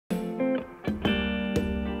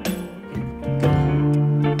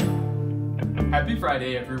Happy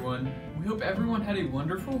Friday, everyone. We hope everyone had a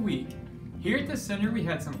wonderful week. Here at the center, we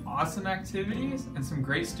had some awesome activities and some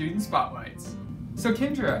great student spotlights. So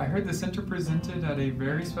Kendra, I heard the center presented at a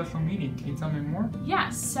very special meeting. Can you tell me more?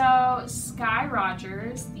 Yes, so Sky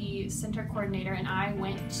Rogers, the center coordinator, and I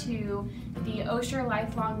went to the Osher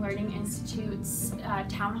Lifelong Learning Institute's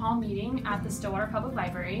town hall meeting at the Stillwater Public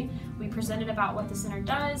Library. We presented about what the center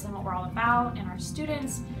does and what we're all about and our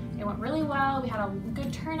students. It went really well. We had a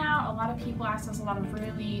good turnout. A lot of people asked us a lot of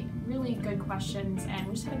really good questions, and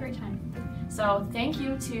we just had a great time. So thank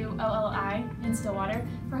you to OLI in Stillwater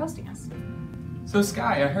for hosting us. So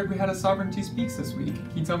Sky, I heard we had a Sovereignty Speaks this week.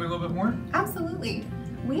 Can you tell me a little bit more? Absolutely.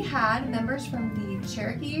 We had members from the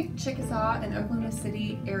Cherokee, Chickasaw, and Oklahoma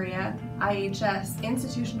City area IHS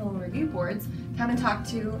institutional review boards come and talk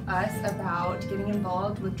to us about getting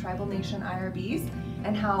involved with Tribal Nation IRBs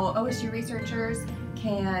and how OSU researchers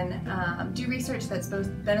can do research that's both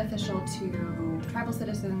beneficial to tribal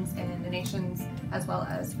citizens and the nations as well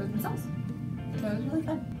as for themselves. So it was really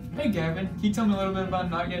fun. Hey Gavin, can you tell me a little bit about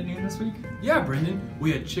Not Yet Noon this week? Yeah, Brendan.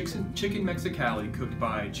 We had chicken Mexicali cooked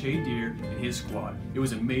by Che Deer and his squad. It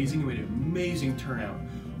was amazing. We had an amazing turnout.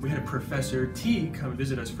 We had a Professor T come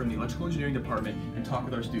visit us from the electrical engineering department and talk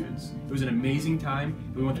with our students. It was an amazing time.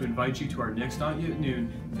 We want to invite you to our next Not Yet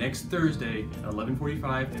Noon next Thursday at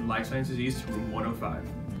 11:45 in Life Sciences East, room 105.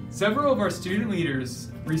 Several of our student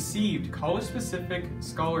leaders received college-specific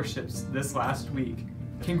scholarships this last week.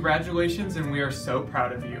 Congratulations, and we are so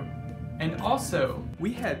proud of you. And also,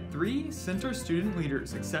 we had 3 center student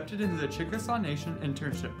leaders accepted into the Chickasaw Nation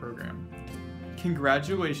internship program.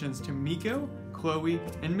 Congratulations to Miko, Chloe,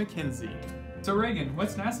 and Mackenzie. So Reagan,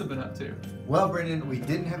 what's NASA been up to? Well, Brendan, we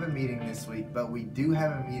didn't have a meeting this week, but we do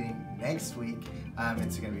have a meeting next week.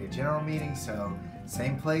 It's going to be a general meeting, so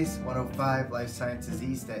same place, 105 Life Sciences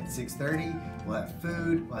East at 6:30. We'll have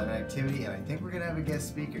food, we'll have an activity, and I think we're going to have a guest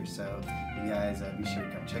speaker. So you guys be sure to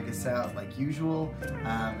come check us out like usual.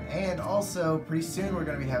 And also, pretty soon we're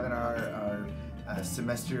going to be having our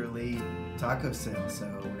semesterly taco sale. So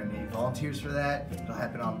we're going to need volunteers for that. It'll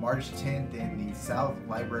happen on March 10th in the South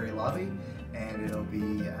Library lobby, and it'll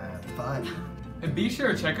be fun. And be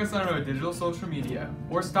sure to check us out on our digital social media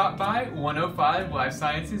or stop by 105 Life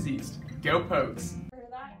Sciences East. Go Pokes!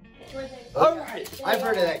 Alright, I've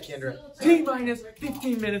heard of that, Kendra. T-minus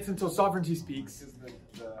 15 minutes until Sovereignty Speaks.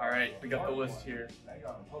 Alright, we got the list here.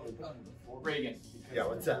 Reagan. Yeah,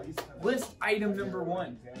 what's up? List item number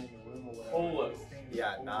 1. Polo.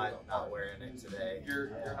 Yeah, not wearing it today.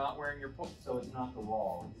 You're not wearing your polo. So it's not the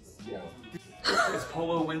wall. It's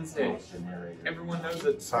Polo Wednesday. Everyone knows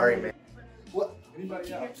it. Sorry, man. What?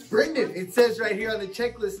 Brendan, it says right here on the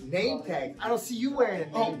checklist, name tag. I don't see you wearing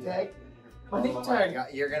a name tag. My name tag.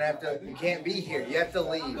 You're gonna have to, you can't be here. You have to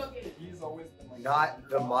leave. Not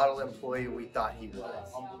the model employee we thought he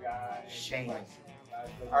was. Shame.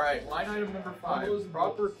 Alright, line item number 5.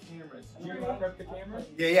 Proper cameras. Did you prep the camera?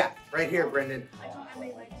 Yeah, right here, Brendan.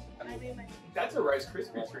 That's a Rice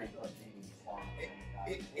Krispie treat.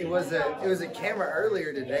 It was a camera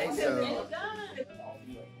earlier today, so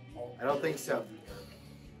I don't think so.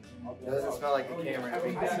 It doesn't smell like a camera to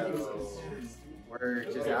me, so we're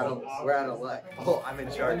just out of luck. Oh, I'm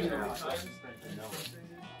in charge now.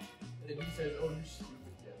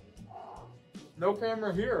 No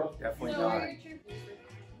camera here. Definitely not.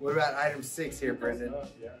 What about item 6 here, Brendan?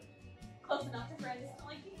 Close enough to Brendan.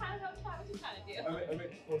 Like, you kind of know what you kind of do.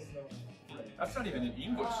 Close enough. That's not even in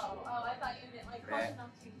English. Oh, I thought you meant like close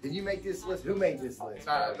enough to. Did you make this list? Who made this list?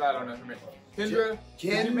 I don't know who made it. Kendra,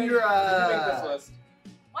 did you make this list?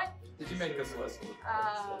 What? Did you make this list?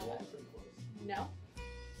 No.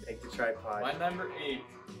 Take the tripod. Line number 8,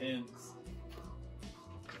 pins.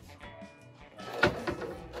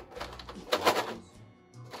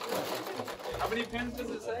 How many pins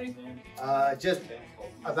does it say? Just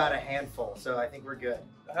about a handful, so I think we're good.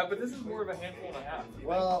 But this is more of a handful and a half.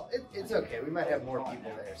 Well, it's okay. We might have more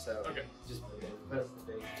people there, so Okay. just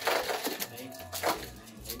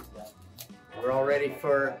we're all ready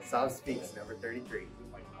for Sob Speaks number 33.